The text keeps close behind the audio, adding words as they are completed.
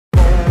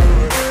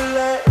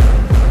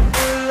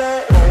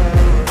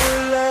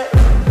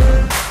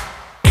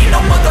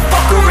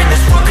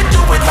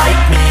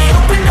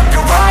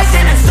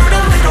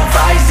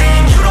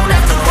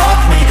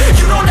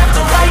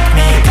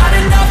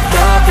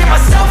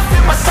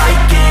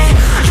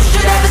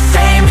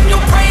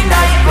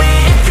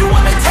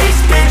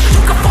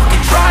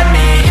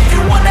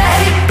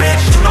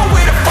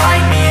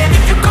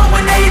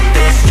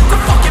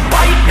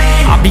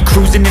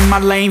my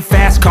lane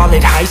fast, call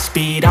it high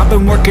speed. I've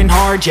been working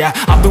hard, yeah,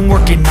 I've been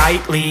working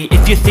nightly.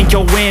 If you think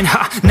you'll win,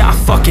 ha, not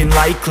fucking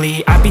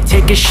likely. I be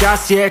taking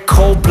shots, yeah,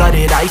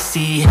 cold-blooded,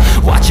 icy.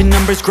 Watching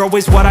numbers grow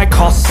is what I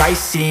call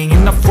sightseeing.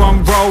 In the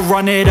front row,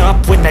 run it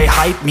up when they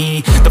hype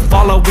me. The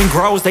following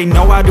grows, they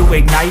know how to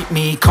ignite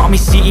me. Call me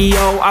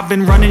CEO, I've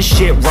been running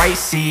shit right,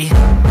 see.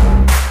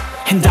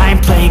 And I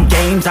ain't playing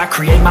games, I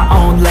create my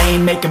own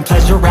lane, making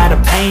pleasure out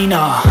of pain,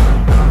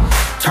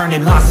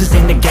 turning losses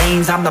into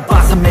gains. I'm the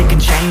boss, I'm making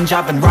change.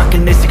 I've been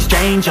rocking this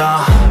exchange,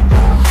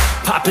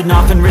 popping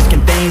off and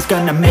risking things.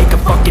 Gonna make a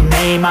fucking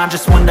name, I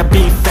just wanna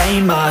be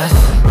famous.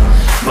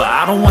 But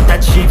I don't want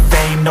that cheap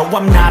fame, no,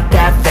 I'm not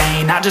that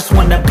vain. I just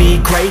wanna be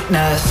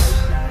greatness.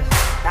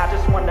 I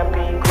just wanna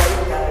be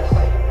greatness.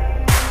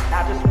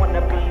 I just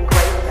wanna be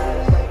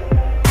greatness.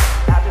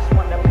 I just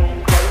wanna be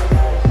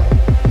greatness.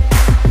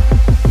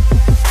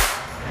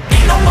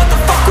 Ain't no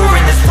motherfucker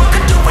in this world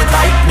could do it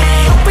like me.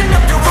 Open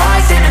up your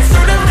eyes and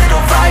insert a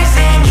little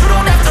rising. You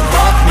don't have to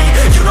love me,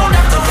 you don't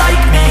have to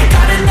like me.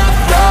 Got enough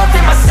love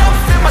in myself,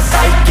 in my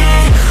psyche.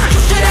 You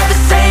should have the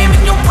same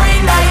in your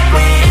brain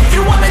nightly. If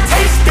you wanna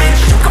taste,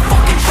 bitch, you can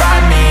fucking try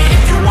me.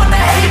 If you wanna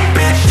hate,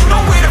 bitch, you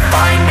know where to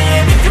find me.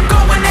 And if you go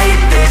and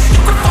hate this,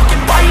 you can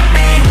fucking bite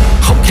me.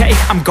 Okay,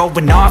 I'm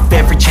going off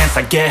every chance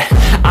I get.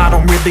 I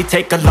don't really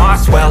take a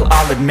loss, well,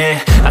 I'll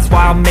admit. That's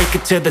why I'll make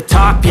it to the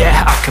top,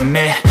 yeah, I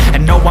commit.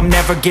 And no, I'm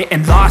never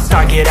getting lost,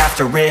 I get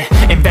after it.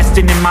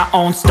 Investing in my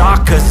own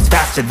stock, cause it's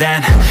faster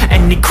than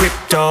any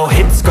crypto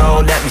hits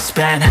go, let me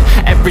spend.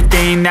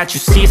 Everything that you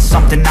see is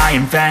something I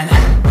invent.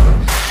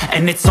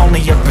 And it's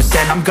only a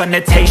percent. I'm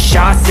gonna take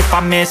shots. If I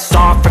miss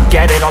all,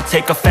 forget it. I'll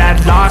take a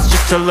fat loss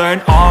just to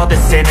learn all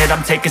that's in it.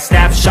 I'm taking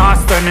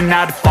snapshots, learning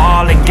how to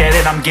fall and get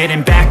it. I'm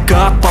getting back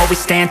up, always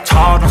stand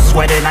tall, don't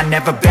sweat it. I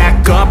never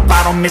back up,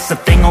 I don't miss a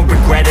thing or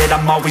regret it.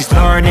 I'm always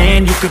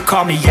learning, you could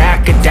call me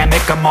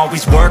academic. I'm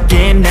always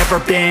working, never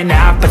been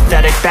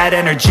apathetic. Bad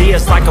energy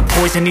is like a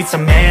poison, needs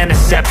some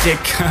antiseptic.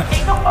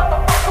 Ain't no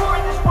motherfucker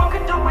in this world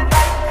could do it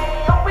like me.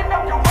 Open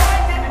up your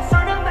eyes and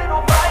insert a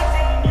little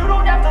rising. You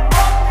don't have to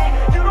love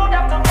me, you don't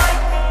have to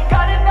like me.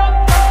 Got enough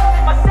love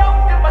in myself,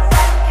 in my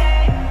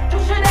psyche. You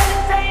should have the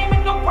same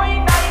in your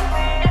brain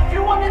nightly. If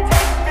you wanna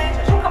taste, bitch,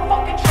 you can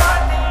fucking try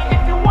me.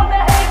 If you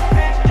wanna hate,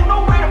 bitch, you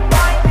know where to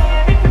find me.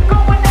 And if you go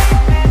and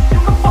hate this, you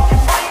can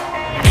fucking fight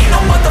me. Ain't no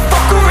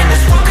motherfucker in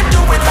this world could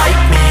do it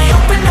like me.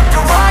 Open up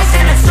your eyes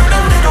and insert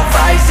a little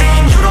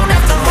rising. You don't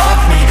have to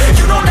love me,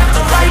 you don't have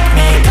to like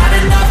me. Got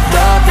enough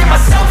love in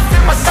myself,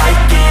 in my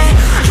psyche.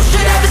 You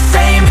should have the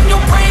same in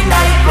your brain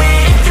nightly.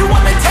 If you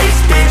wanna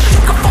taste, bitch, you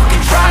can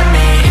fucking try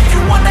me. If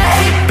you wanna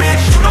hate,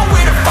 bitch, you know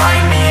where to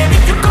find me. And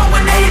if you go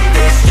and hate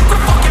this, you can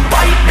fucking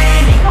bite me. Ain't no motherfucker in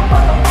this world could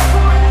do it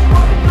like me.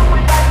 Open up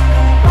your eyes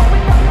and insert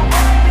a little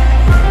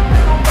rising. You don't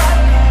have to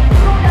love me,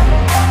 you don't have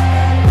to like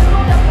me. Got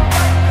enough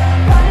love in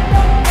myself,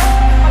 in my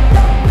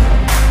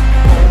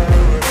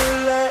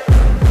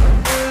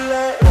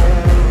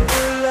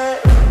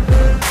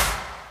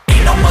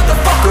Ain't no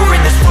motherfucker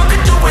in this world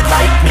could do it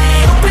like me.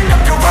 Open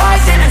up your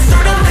eyes and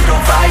insert a little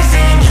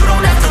rising. You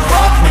don't have to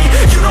love me,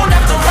 you don't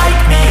have to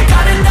like me.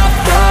 Got enough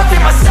love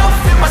in myself,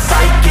 in my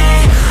psyche.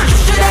 You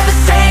should have the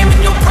same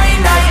in your brain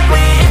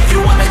nightly. If you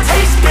wanna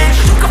taste, bitch,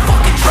 you can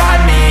fucking try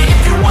me.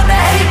 If you wanna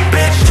hate,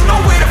 bitch, you know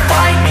where to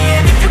find me.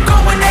 And if you go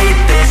and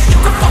hate this, you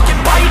can fucking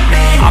bite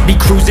me. I'll be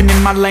cruising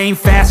in my lane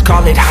fast,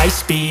 call it high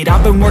speed.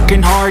 I've been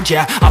working hard,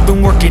 yeah, I've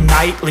been working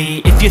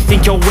nightly. If you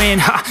think you'll win,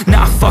 ha,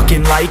 not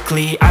fucking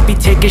likely. I be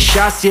taking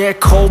shots, yeah,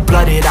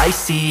 cold-blooded,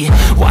 icy.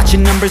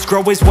 Watching numbers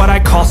grow is what I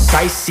call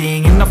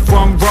sightseeing. In the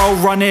front row,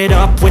 run it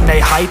up when they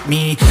hype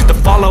me. The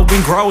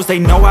following grows, they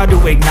know how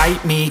to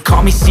ignite me.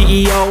 Call me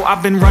CEO,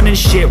 I've been running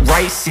shit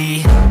right,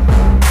 see.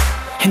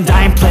 And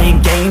I ain't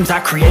playing games, I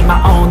create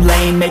my own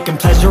lane, making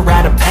pleasure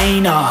out of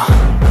pain,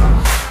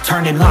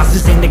 turning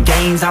losses into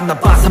gains. I'm the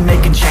boss, I'm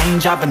making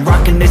change. I've been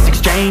rocking this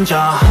exchange,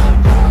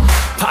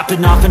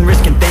 popping off and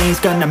risking things.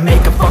 Gonna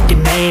make a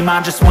fucking name,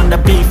 I just wanna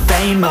be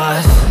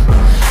famous.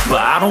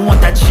 But I don't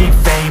want that cheap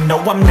fame, no,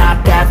 I'm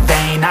not that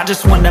vain. I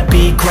just wanna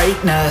be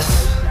greatness.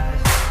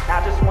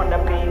 I just wanna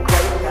be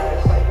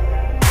greatness.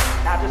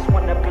 I just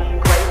wanna be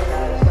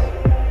greatness.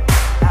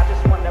 I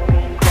just wanna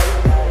be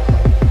greatness.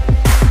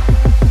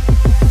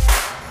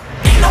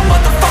 Ain't no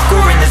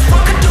motherfucker in this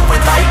world could do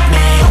it like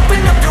me.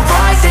 Open up your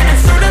eyes and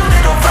insert a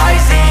little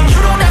rising. You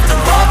don't have to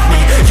love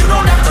me, you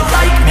don't have to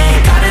like me.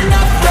 Got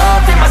enough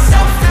love in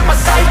myself, in my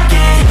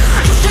psyche.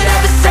 You should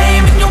have the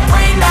same in your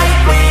brain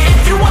nightly.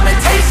 If you wanna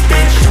taste,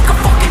 bitch, you can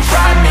fucking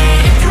try me.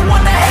 If you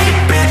wanna hate,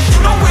 bitch, you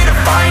know where to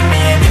find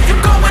me. And if you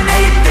go and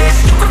hate this,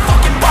 you can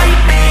fucking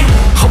bite me.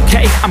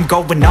 Okay, I'm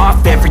going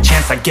off every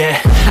chance I get.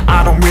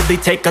 I don't really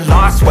take a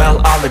loss,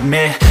 well, I'll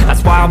admit.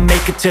 That's why I'll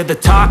make it to the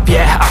top,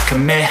 yeah, I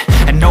commit.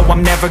 And no,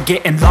 I'm never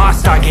getting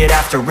lost, I get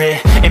after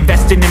it.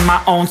 Investing in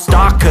my own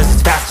stock, cause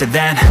it's faster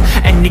than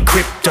any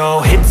crypto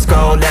hits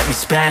go, let me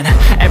spend.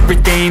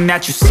 Everything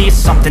that you see is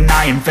something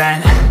I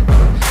invent.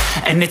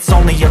 and it's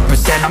only a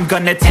percent. I'm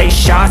gonna take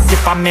shots,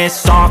 if I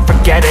miss all,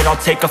 forget it. I'll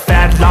take a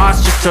fat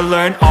loss just to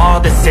learn all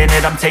that's in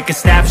it. I'm taking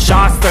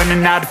snapshots,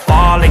 learning how to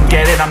fall and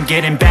get it. I'm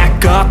getting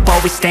back up,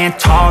 always stand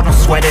tall, don't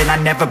sweat it. I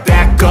never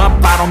back up,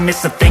 I don't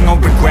miss a thing or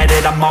regret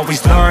it. I'm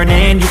always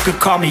learning, you could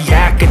call me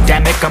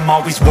academic. I'm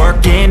always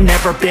working,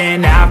 never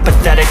been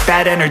apathetic.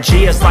 Bad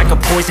energy is like a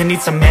poison,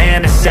 needs some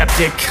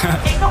antiseptic.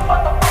 Ain't no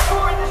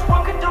motherfucker in this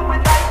world could do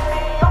it like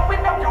me.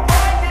 Open up your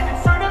eyes and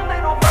insert a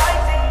little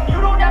rising.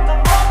 You don't have to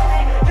love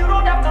me, you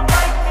don't have to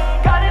like me.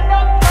 Got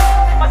enough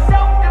love in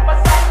myself and my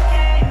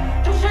psyche.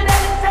 You should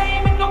have the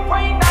same in your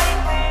brain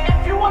nightly.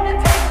 If you wanna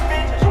taste,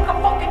 bitch, you can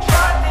fucking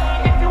try me.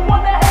 If you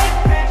wanna hate,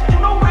 bitch, you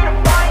know where to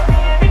find me.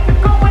 And if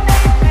you're going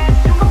hate, bitch,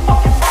 you can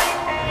fucking fight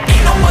me.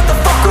 Ain't no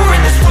motherfucker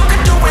in this world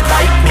could do it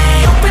like me.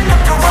 Open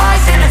up your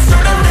eyes and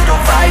insert a little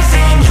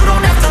rising. You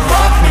don't have to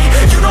love me,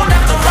 you don't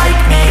have to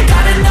like me.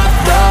 Got enough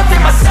love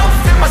in myself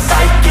and my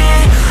psyche.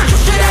 You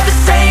should have the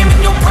same in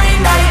your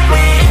brain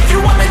nightly. If you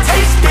wanna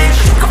taste, bitch,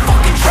 you can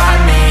fucking try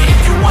me. If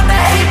you wanna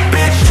hate,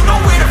 bitch, you know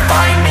where to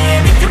find me.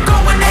 And if you're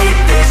going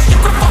hate this, you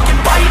can fucking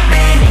bite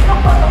me. Ain't no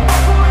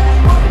motherfucker in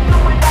this world can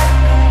do it like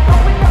me.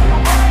 Open up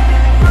your eyes and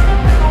insert a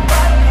little rising. You don't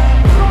have to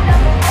love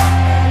me, you don't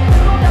have to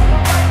like me.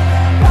 Got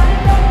enough love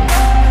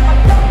in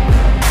myself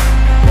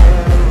and my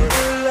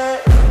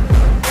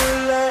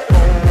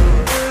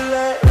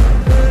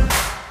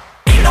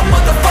Ain't no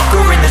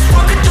motherfucker in this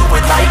world could do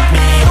it like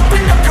me.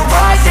 Open up your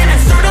eyes and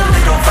insert a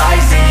little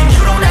rising.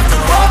 You don't have to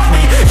love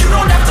me, you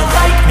don't have to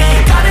like me.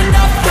 Got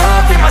enough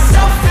love in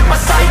myself and my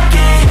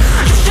psyche.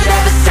 You should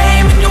have the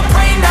same in your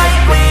brain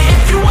nightly.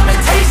 If you wanna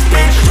taste,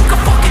 bitch, you can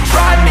fucking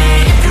try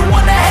me. If you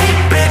wanna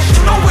hate, bitch,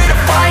 you know where to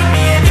find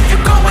me. And if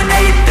you're going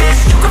hate this,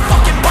 you can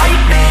fucking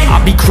bite me.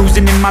 I'll be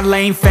cruising in my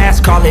lane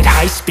fast, call it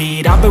high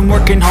speed. I've been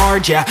working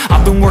hard, yeah,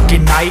 I've been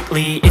working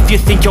nightly. If you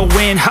think you'll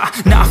win, ha,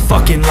 not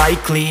fucking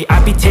likely.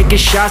 I be taking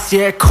shots,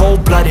 yeah,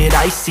 cold-blooded,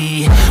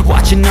 icy.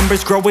 Watching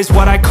numbers grow is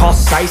what I call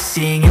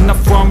sightseeing. In the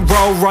front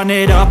row, run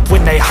it up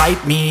when they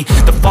hype me.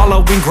 The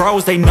following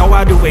grows, they know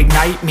how to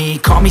ignite me.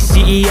 Call me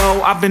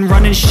CEO, I've been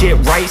running shit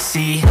right,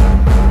 see.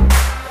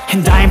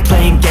 And I ain't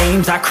playing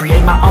games, I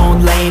create my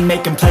own lane.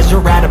 Making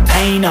pleasure out of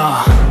pain,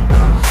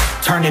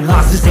 turning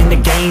losses into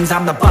gains.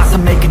 I'm the boss,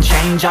 I'm making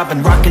change. I've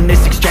been rocking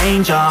this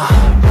exchange,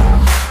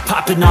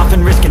 popping off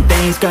and risking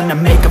things. Gonna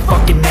make a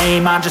fucking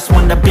name, I just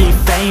wanna be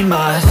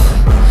famous.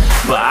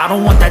 But I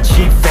don't want that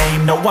cheap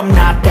fame, no I'm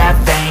not that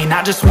vain.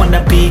 I just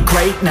wanna be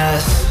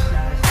greatness.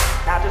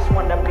 I just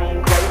wanna be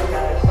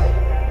greatness.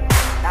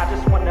 I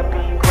just wanna be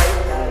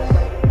greatness.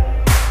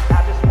 I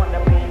just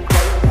wanna be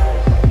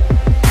greatness.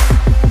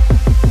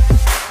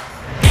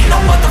 Ain't no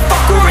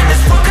motherfucker in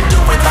this world could do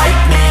it like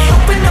me.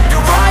 Open up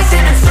your eyes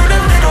and insert a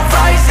little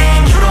rising.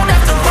 You don't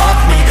have to love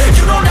me,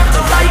 you don't have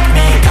to like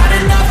me. Got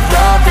enough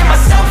love in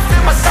myself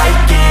and my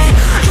psyche.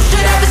 You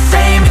should have the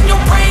same in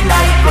your brain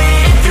nightly.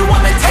 If you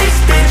wanna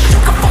taste, bitch, you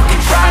can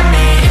fucking try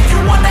me. If you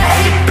wanna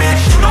hate,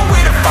 bitch, you know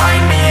where to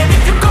find me. And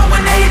if you're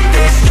going hate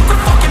this, you can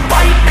fucking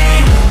bite me.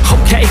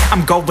 Okay,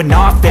 I'm going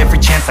off every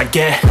chance I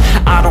get.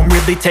 I don't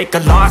really take a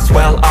loss,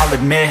 well, I'll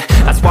admit.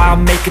 That's why I'll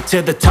make it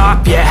to the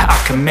top, yeah, I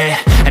commit.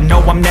 And no,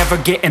 I'm never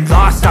getting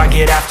lost, I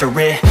get after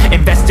it.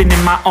 Investing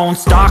in my own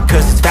stock,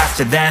 cause it's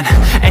faster than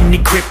any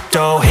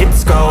crypto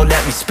hits go,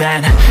 let me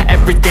spend.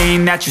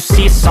 Everything that you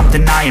see is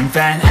something I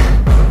invent.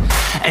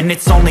 And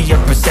it's only a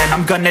percent.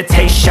 I'm gonna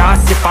take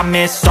shots, if I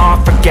miss all,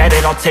 forget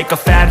it. I'll take a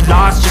fat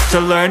loss just to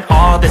learn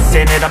all that's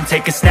in it. I'm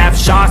taking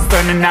snapshots,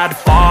 learning how to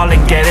fall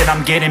and get it.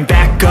 I'm getting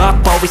back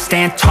up, always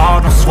stand tall,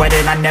 don't sweat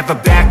it. I never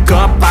back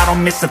up, I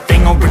don't miss a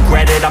thing or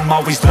regret it. I'm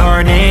always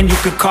learning, you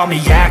could call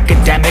me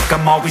academic.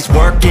 I'm always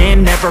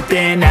working, never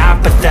been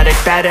apathetic.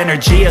 Bad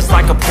energy is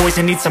like a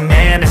poison, needs some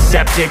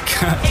antiseptic.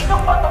 Ain't no